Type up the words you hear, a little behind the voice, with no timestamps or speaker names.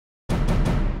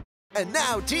And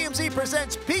now TMZ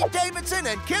presents Pete Davidson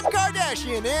and Kim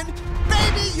Kardashian in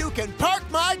Baby, You Can Park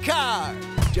My Car.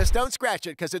 Just don't scratch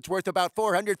it because it's worth about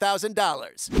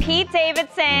 $400,000. Pete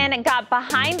Davidson got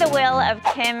behind the wheel of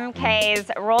Kim K's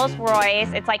Rolls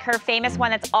Royce. It's like her famous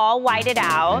one that's all whited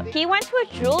out. He went to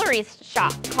a jewelry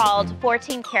shop called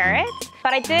 14 Carats,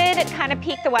 but I did kind of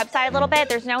peek the website a little bit.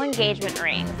 There's no engagement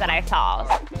rings that I saw.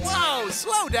 Whoa,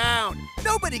 slow down.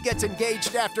 Nobody gets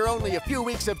engaged after only a few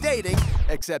weeks of dating,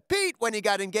 except Pete when he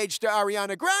got engaged to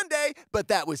Ariana Grande, but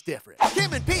that was different.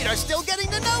 Kim and Pete are still getting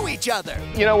to know each other.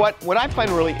 You know what? What I find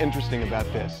really interesting about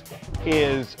this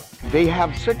is they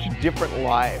have such different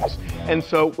lives. And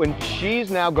so when she's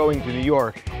now going to New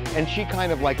York and she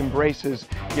kind of like embraces,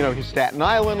 you know, his Staten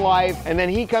Island life, and then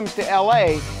he comes to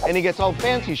LA and he gets all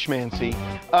fancy schmancy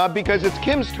because it's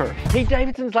Kim's turn. Pete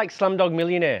Davidson's like Slumdog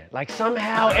Millionaire. Like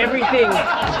somehow everything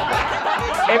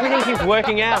keeps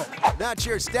working out. Not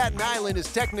sure Staten Island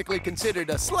is technically considered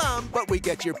a slum, but we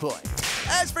get your point.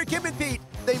 As for Kim and Pete,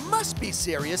 they must be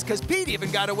serious because Pete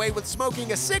even got away with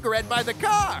smoking a cigarette by the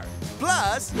car.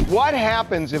 Plus, what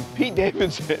happens if Pete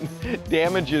Davidson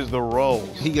damages the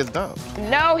Rolls? He gets dumped.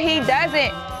 No, he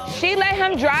doesn't. She let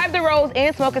him drive the Rolls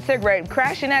and smoke a cigarette.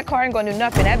 Crashing that car and gonna do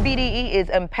nothing. That BDE is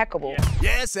impeccable.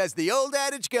 yes, as the old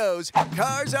adage goes,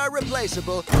 cars are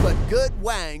replaceable, but good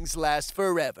wangs last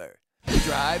forever.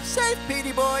 Drive safe,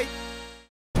 Petey boy.